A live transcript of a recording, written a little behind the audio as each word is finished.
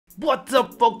What's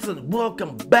up, folks, and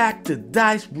welcome back to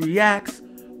Dice Reacts.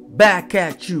 Back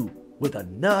at you with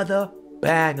another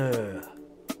banger.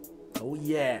 Oh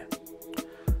yeah.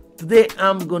 Today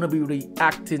I'm gonna be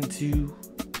reacting to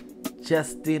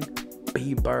Justin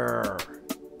Bieber.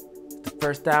 It's the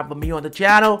first time for me on the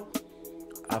channel.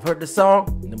 I've heard the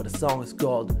song. The name of the song is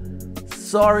called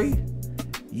Sorry.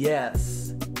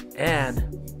 Yes. And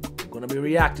I'm gonna be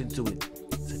reacting to it.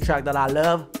 It's a track that I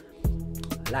love.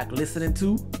 I like listening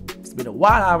to. It's been a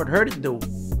while I haven't heard it though,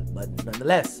 but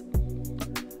nonetheless,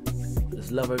 I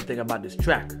just love everything about this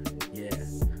track. Yeah.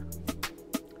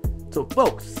 So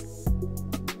folks,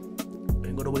 we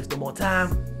ain't gonna waste no more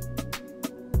time.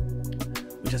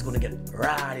 We're just gonna get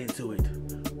right into it.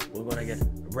 We're gonna get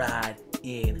right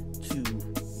into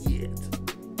it.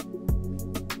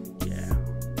 Yeah.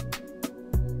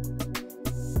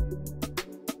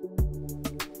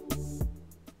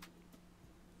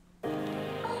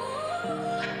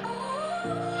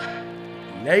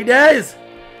 Ladies!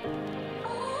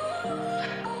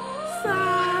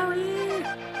 Sorry!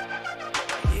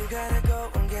 You gotta go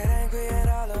and get angry at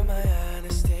all of my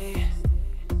honesty.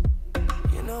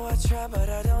 You know I try, but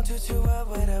I don't do too well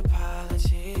with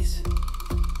apologies.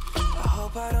 I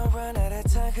hope I don't run out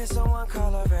of time, cause someone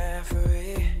call a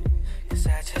referee. Cause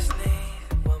I just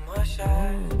need one more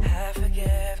shot, have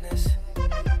forgiveness.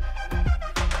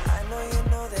 I know you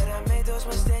know that I made those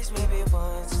mistakes maybe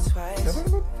once or twice.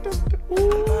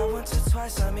 By once or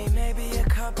twice, I mean maybe a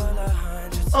couple of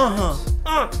hundred times.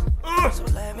 So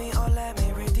let me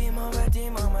redeem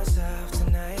on myself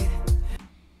tonight.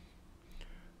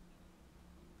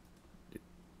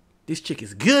 This chick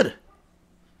is good.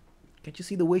 Can't you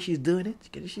see the way she's doing it?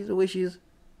 Can't you see the way she's...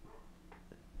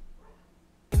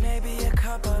 Maybe a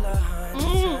couple of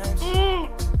hundred times.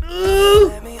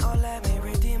 Let me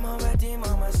redeem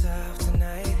on myself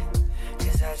tonight.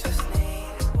 Cause I just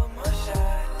need one more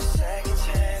shot, second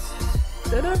chances.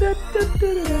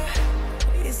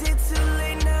 Is it too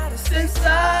late now to say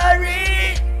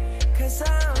sorry? Cause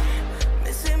I'm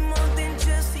missing more than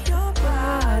just your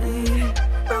body.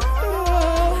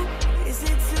 Oh, is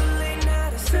it too late now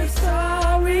to say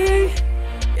sorry?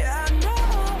 Yeah, I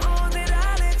know that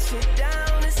I let you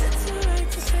down. Is it too late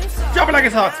to say sorry? Drop it like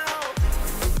it's hot.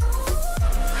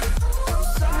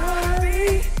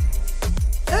 Sorry.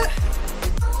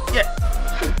 Yeah.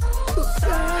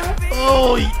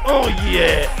 Oh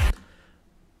yeah.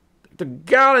 The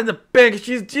girl in the pink,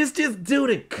 she's just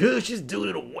doing it good. She's doing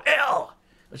it well.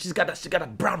 She got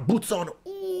that brown boots on.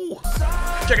 Ooh.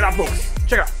 Check it out, folks.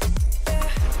 Check it out.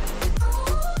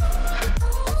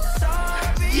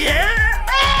 Yeah.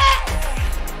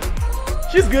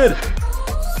 She's good.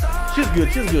 She's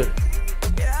good. She's good.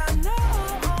 Yeah, I know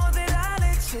that I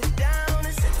let you down.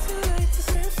 Is it too late to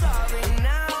say sorry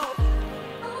now?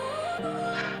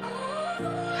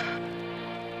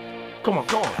 Come on,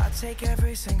 come on. I'll take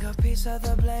every single piece of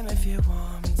the blame if you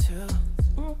want me to.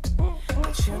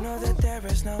 But you know that there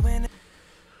is no end.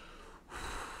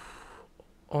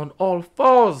 On all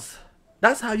fours.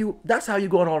 That's how you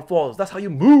go on all fours. That's how you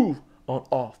move on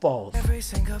all fours. Every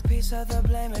single piece of the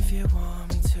blame if you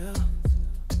want me to.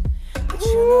 But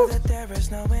you know that there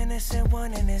is no innocent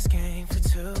one in this game for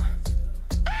two.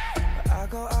 But I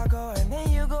go, and then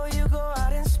you go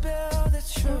out and spill the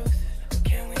truth.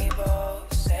 Can we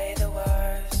both say the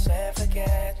words and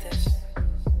forget this?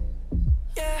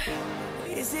 Yeah.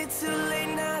 Is it too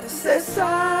late now to say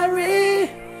sorry?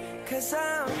 Cause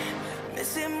I'm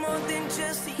missing more than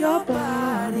just your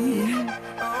body.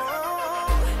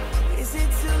 Oh, is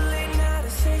it too late now to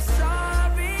say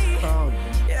sorry? Oh,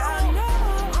 Yeah, I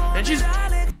know. and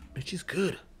she's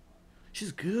good.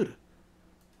 She's good.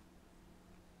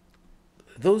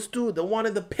 Those two, the one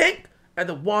in the pink and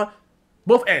the one,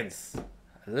 both ends,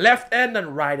 left end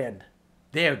and right end,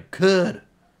 they're good.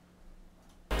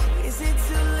 Is it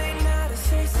too late now to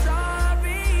say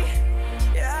sorry?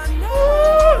 Yeah, I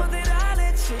know that I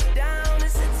let you down.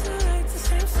 Is it too late to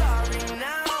say I'm sorry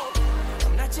now?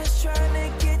 I'm not just trying to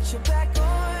get you back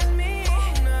on me.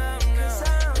 Cause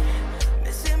I'm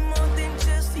missing more than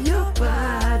just your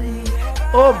body.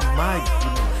 Oh my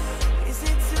goodness. Is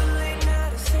it too late now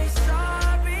to say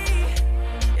sorry?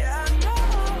 Yeah, I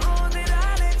know that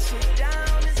I let you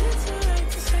down. Is it too late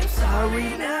to say I'm sorry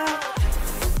now?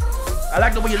 I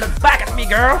like the way you look back at me,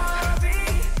 girl.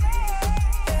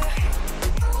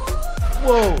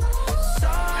 Whoa.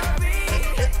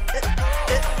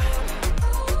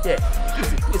 Yeah,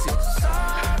 listen.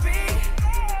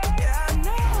 Yeah, I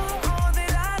know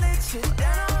that I let you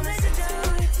down. Is it too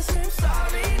late to say I'm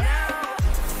sorry now?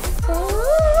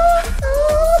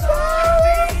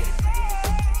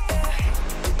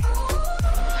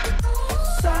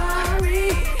 Sorry.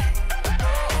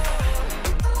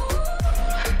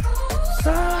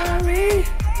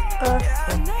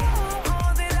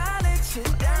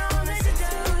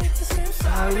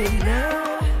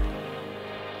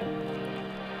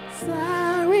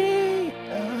 sorry.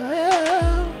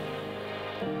 Oh.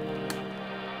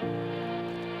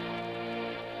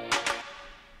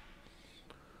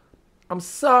 I'm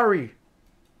sorry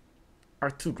I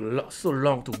took so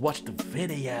long to watch the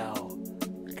video.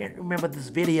 I can't remember this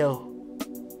video.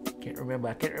 I can't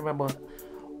remember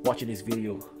watching this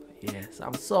video. Yes,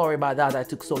 I'm sorry about that. I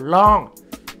took so long.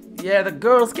 Yeah, the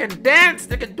girls can dance.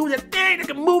 They can do their thing. They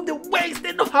can move their waist.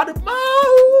 They know how to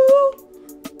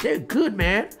move. They're good,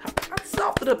 man. Hats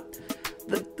off to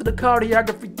the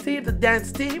choreography team, the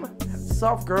dance team. Hats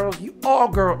off, girls. You all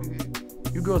girls.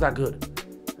 You girls are good.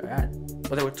 All right.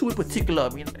 But there were two in particular. I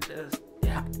mean,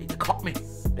 yeah, they caught me.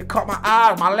 They caught my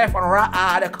eye, my left and right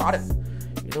eye. They caught it.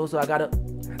 You know, so I gotta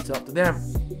hats off to them.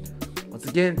 Once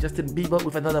again, Justin Bieber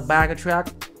with another banger track.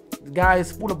 The guy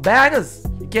is full of bangers.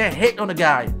 You can't hate on the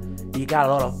guy. He got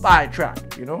a lot of fire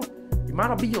track, you know? It might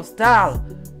not be your style,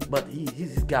 but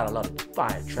he's got a lot of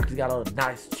fire tracks. He's got a lot of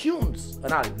nice tunes.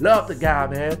 And I love the guy,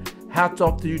 man. Hats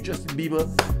off to you, Justin Bieber.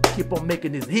 Keep on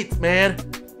making his hits, man.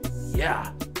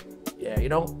 Yeah. Yeah, you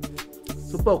know?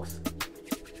 So, folks,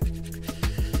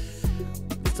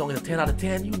 this song is a 10 out of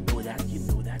 10. You know that. You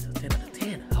know that. It's a 10 out of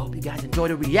 10. I hope you guys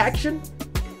enjoyed the reaction.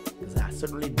 Because I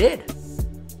certainly did.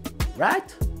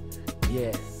 Right?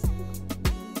 Yeah.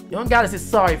 You don't gotta say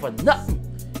sorry for nothing.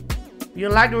 If you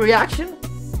don't like the reaction,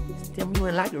 just tell me you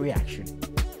don't like the reaction.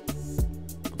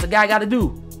 What the guy gotta do?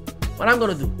 What I'm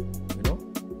gonna do? You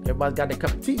know? Everybody's got their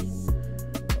cup of tea.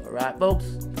 Alright, folks?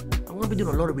 I'm gonna be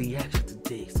doing a lot of reactions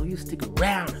today. So you stick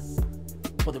around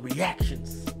for the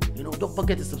reactions. You know, don't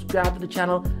forget to subscribe to the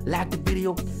channel, like the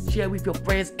video, share with your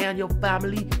friends and your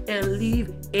family, and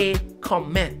leave a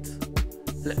comment.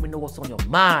 Let me know what's on your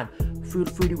mind. Feel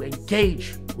free to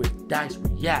engage with Dice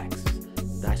Reacts.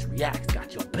 Dice Reacts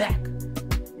got your back.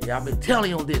 Yeah, I've been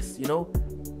telling you on this, you know.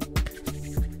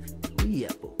 Oh, yeah,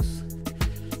 folks.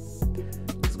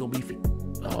 It's gonna be.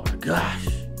 Oh my gosh.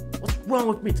 What's wrong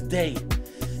with me today?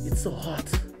 It's so hot.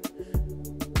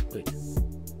 Wait.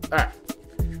 Alright.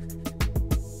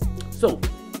 So,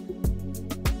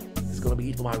 this is gonna be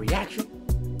it for my reaction.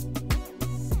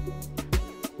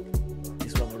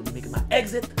 This one I'm gonna be making my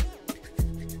exit.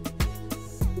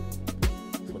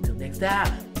 So until next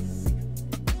time.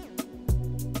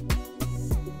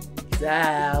 Peace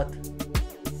out.